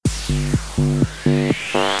Hey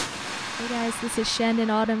guys, this is Shandon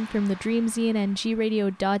Autumn from the Dreamzine and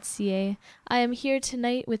gradio.ca. I am here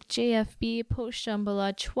tonight with JFB post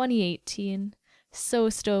Shambhala 2018. So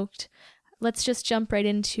stoked. Let's just jump right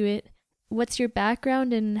into it. What's your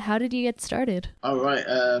background and how did you get started? All right,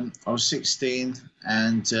 I was 16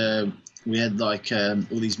 and we had like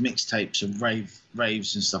all these mixtapes of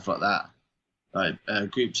raves and stuff like that.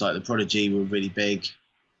 Like groups like the Prodigy were really big,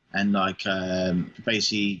 and like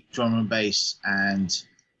basically drum and bass and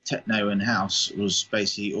techno and house was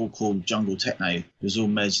basically all called jungle techno. It was all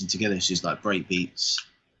merging together, so it's like break beats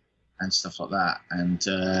and stuff like that.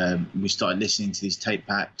 And we started listening to these tape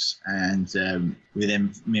packs, and with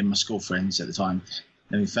them, me and my school friends at the time.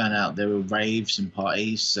 Then we found out there were raves and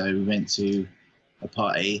parties, so we went to a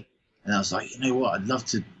party, and I was like, you know what, I'd love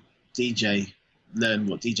to DJ, learn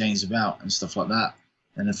what DJing is about and stuff like that.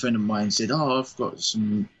 And a friend of mine said, oh, I've got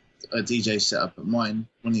a DJ set up at mine.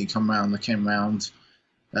 Why don't you come round? I came round,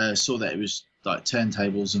 saw that it was like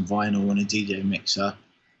turntables and vinyl and a DJ mixer. And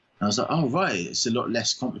I was like, oh, right, it's a lot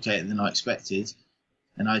less complicated than I expected.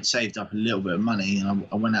 And I'd saved up a little bit of money, and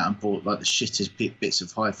I went out and bought like the shittest bits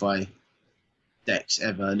of hi-fi decks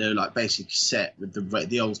ever. They were like basically cassette with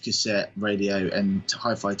the old cassette radio and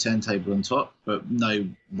hi-fi turntable on top, but no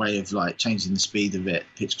way of like changing the speed of it,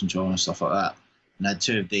 pitch control and stuff like that. And I had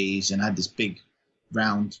two of these and I had this big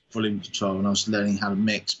round volume control, and I was learning how to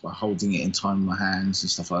mix by holding it in time with my hands and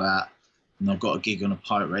stuff like that. And I got a gig on a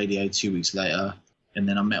pirate radio 2 weeks later, and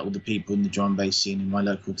then I met all the people in the drum and bass scene in my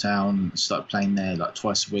local town, started playing there like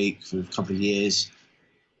twice a week for a couple of years.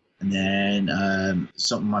 And then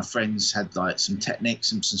some of my friends had like some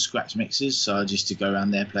Technics and some scratch mixes, so I used to go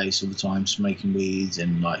around their place all the time smoking weed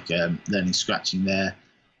and like learning scratching there.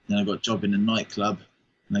 Then I got a job in a nightclub,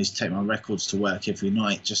 and I used to take my records to work every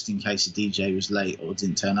night just in case a DJ was late or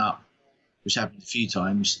didn't turn up, which happened a few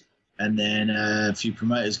times. And then a few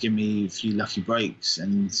promoters gave me a few lucky breaks,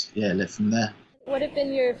 and yeah, left from there. What have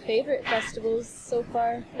been your favorite festivals so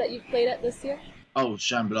far that you've played at this year? Oh,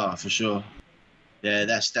 Shambhala for sure. Yeah,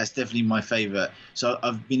 that's definitely my favourite. So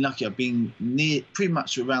I've been lucky. I've been pretty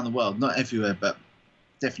much around the world, not everywhere, but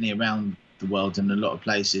definitely around the world in a lot of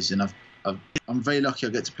places. And I'm very lucky.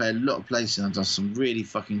 I get to play a lot of places. I've done some really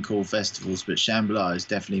fucking cool festivals, but Shambhala is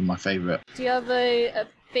definitely my favourite. Do you have a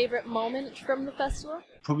favourite moment from the festival?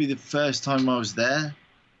 Probably the first time I was there,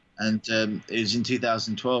 and it was in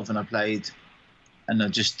 2012, and I played, and I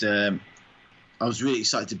was really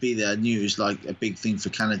excited to be there. I knew it was like a big thing for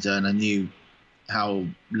Canada, and I knew how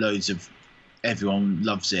loads of everyone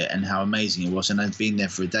loves it and how amazing it was, and I'd been there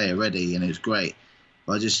for a day already and it was great,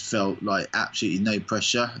 but I just felt like absolutely no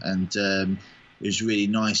pressure, and it was really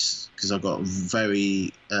nice because I got a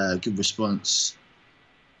very good response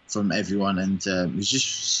from everyone, and it was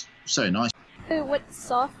just so nice. What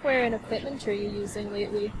software and equipment are you using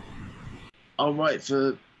lately? Oh, right,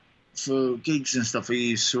 for gigs and stuff I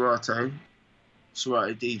use Serato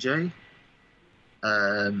DJ.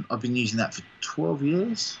 I've been using that for 12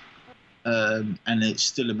 years, and it's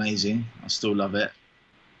still amazing. I still love it.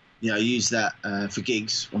 Yeah, I use that for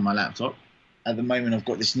gigs on my laptop. At the moment, I've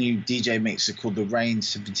got this new DJ mixer called the Rain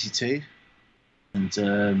 72, and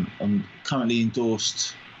I'm currently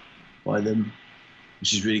endorsed by them,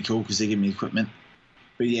 which is really cool because they give me equipment.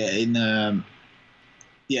 But yeah, in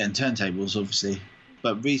turntables, obviously.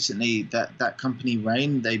 But recently, that company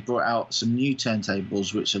Rain, they brought out some new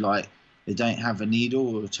turntables which are like, they don't have a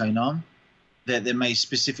needle or a tone arm. They're made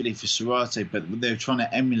specifically for Serato, but they're trying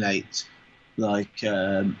to emulate like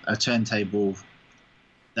a turntable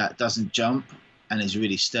that doesn't jump and is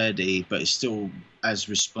really sturdy, but it's still as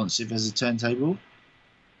responsive as a turntable.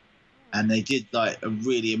 And they did like a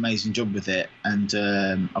really amazing job with it. And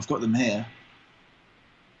I've got them here,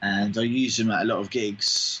 and I use them at a lot of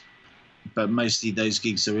gigs, but mostly those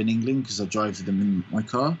gigs are in England because I drive with them in my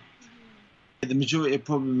car. The majority of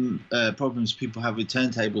problems people have with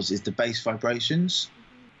turntables is the bass vibrations.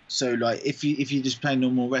 So like if you just play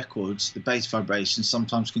normal records, the bass vibrations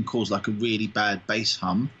sometimes can cause like a really bad bass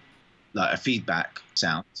hum, like a feedback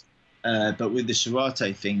sound. But with the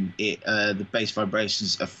Serato thing, the bass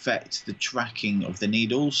vibrations affect the tracking of the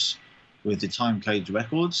needles with the time code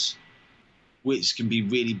records, which can be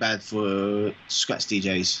really bad for scratch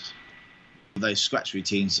DJs. Those scratch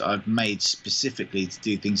routines I've made specifically to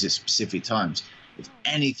do things at specific times. If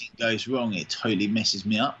anything goes wrong, it totally messes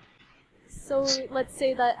me up. So let's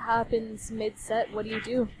say that happens mid-set, what do you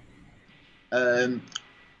do?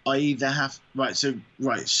 I either have so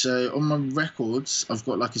on my records I've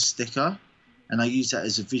got like a sticker, and I use that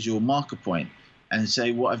as a visual marker point. And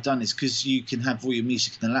so what I've done is, because you can have all your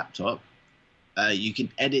music in the laptop, you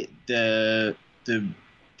can edit the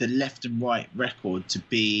the left and right record to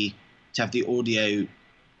have the audio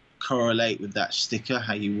correlate with that sticker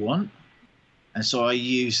how you want. And so I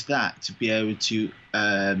use that to be able to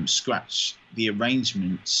scratch the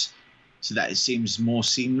arrangements so that it seems more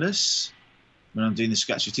seamless when I'm doing the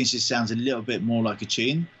scratch routine. So it sounds a little bit more like a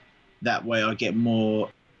tune. That way I get more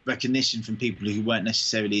recognition from people who weren't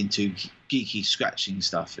necessarily into geeky scratching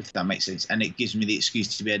stuff, if that makes sense. And it gives me the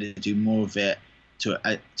excuse to be able to do more of it to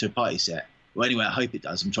a party set. Well, anyway, I hope it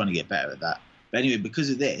does. I'm trying to get better at that. But anyway, because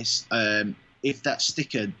of this, if that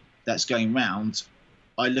sticker that's going round,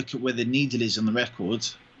 I look at where the needle is on the record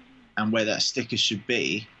and where that sticker should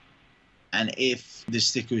be. And if the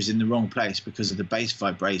sticker is in the wrong place because of the bass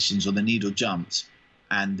vibrations or the needle jumped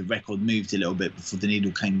and the record moved a little bit before the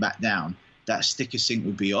needle came back down, that sticker sync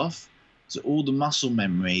would be off. So all the muscle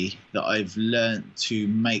memory that I've learned to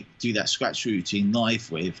do that scratch routine live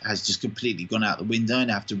with has just completely gone out the window, and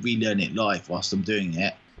I have to relearn it live whilst I'm doing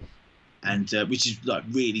it. And which is like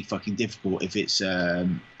really fucking difficult if it's a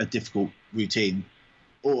difficult routine.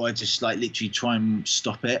 Or I just like literally try and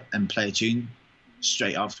stop it and play a tune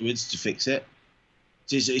straight afterwards to fix it.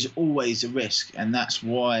 So it's always a risk, and that's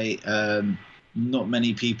why not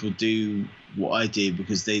many people do what I do,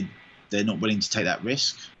 because they're not willing to take that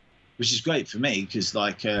risk, which is great for me because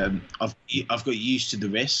like I've got used to the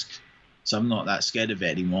risk, so I'm not that scared of it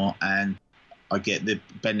anymore, and I get the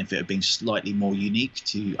benefit of being slightly more unique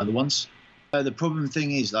to other ones. The problem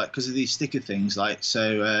thing is like because of these sticker things, like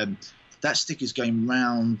so that sticker's going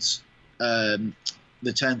round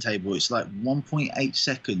the turntable. It's like 1.8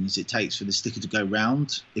 seconds it takes for the sticker to go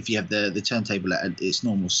round if you have the turntable at its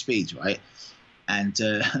normal speed, right? And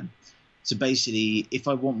so basically, if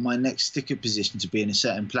I want my next sticker position to be in a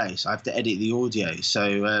certain place, I have to edit the audio.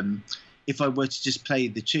 So if I were to just play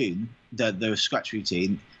the tune, the scratch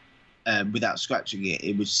routine, without scratching it,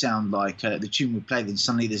 it would sound like the tune would play, then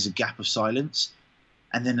suddenly there's a gap of silence,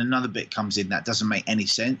 and then another bit comes in that doesn't make any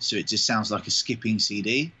sense, so it just sounds like a skipping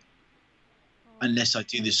CD unless I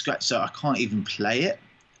do the scratch. So I can't even play it,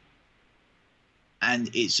 and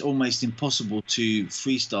it's almost impossible to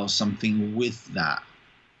freestyle something with that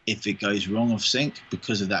if it goes wrong off sync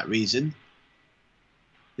because of that reason.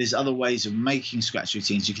 There's other ways of making scratch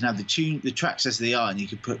routines. You can have the tracks as they are, and you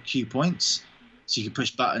can put cue points. So you can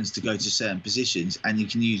push buttons to go to certain positions, and you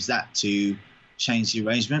can use that to change the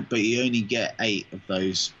arrangement, but you only get 8 of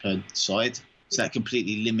those per side. So that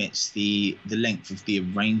completely limits the length of the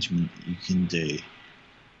arrangement you can do.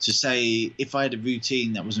 So say if I had a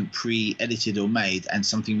routine that wasn't pre-edited or made and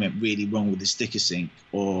something went really wrong with the sticker sync,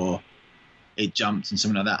 or it jumped and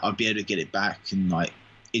something like that, I'd be able to get it back and like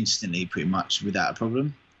instantly pretty much without a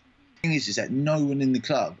problem. The thing is that no one in the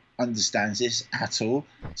club understands this at all.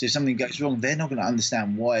 So if something goes wrong, they're not going to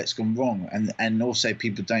understand why it's gone wrong, and also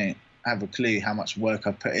people don't have a clue how much work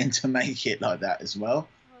I put in to make it like that as well,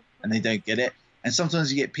 and they don't get it. And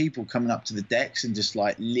sometimes you get people coming up to the decks and just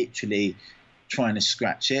like literally trying to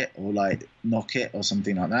scratch it or like knock it or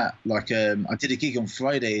something like that. Like I did a gig on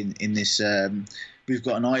Friday in this we've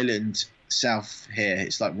got an island south here,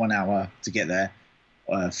 it's like 1 hour to get there,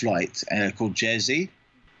 flight called Jersey.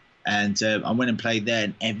 And I went and played there,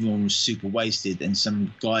 and everyone was super wasted, and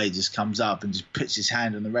some guy just comes up and just puts his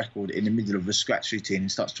hand on the record in the middle of a scratch routine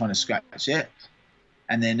and starts trying to scratch it.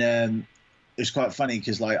 And then it was quite funny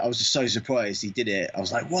because like I was just so surprised he did it. I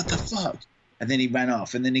was like, what the fuck? And then he ran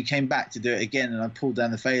off, and then he came back to do it again, and I pulled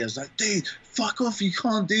down the fade. I was like, dude, fuck off, you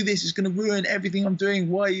can't do this, it's going to ruin everything I'm doing,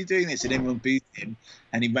 why are you doing this? And everyone booed him,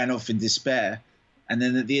 and he ran off in despair. And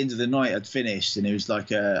then at the end of the night I'd finished, and it was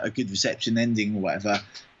like a good reception ending or whatever,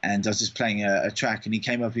 and I was just playing a track, and he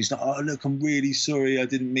came up, he's like, oh look, I'm really sorry, I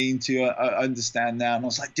didn't mean to, I understand now. And I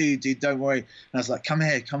was like, dude, don't worry. And I was like, come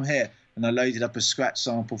here. And I loaded up a scratch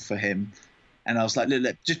sample for him, and I was like,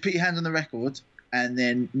 look, just put your hand on the record and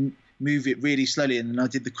then move it really slowly. And then I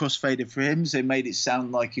did the crossfader for him, so it made it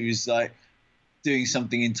sound like he was like doing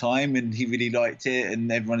something in time, and he really liked it,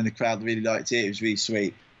 and everyone in the crowd really liked it. It was really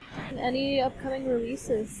sweet. And any upcoming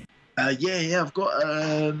releases? Yeah, I've got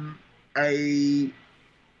a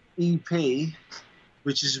EP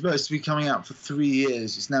which is supposed to be coming out for 3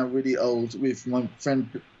 years. It's now really old, with my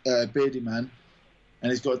friend Beardy Man,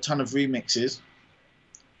 and it's got a ton of remixes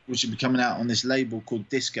which will be coming out on this label called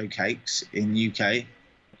Disco Cakes in UK.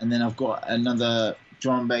 And then I've got another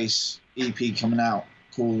drum and bass EP coming out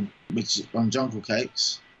which is on Jungle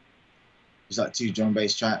Cakes. It's like 2 drum and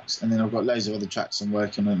bass tracks, and then I've got loads of other tracks I'm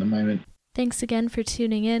working on at the moment. Thanks again for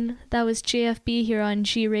tuning in. That was JFB here on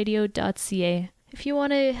gradio.ca. If you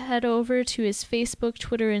want to head over to his Facebook,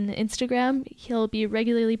 Twitter, and Instagram, he'll be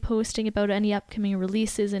regularly posting about any upcoming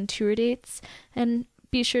releases and tour dates. And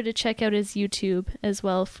be sure to check out his YouTube as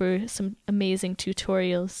well for some amazing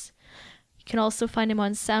tutorials. You can also find him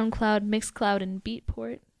on SoundCloud, Mixcloud, and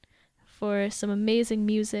Beatport for some amazing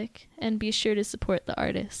music, and be sure to support the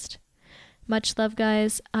artist. Much love,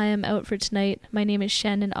 guys. I am out for tonight. My name is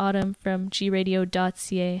Shannon Autumn from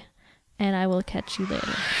gradio.ca, and I will catch you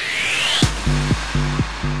later.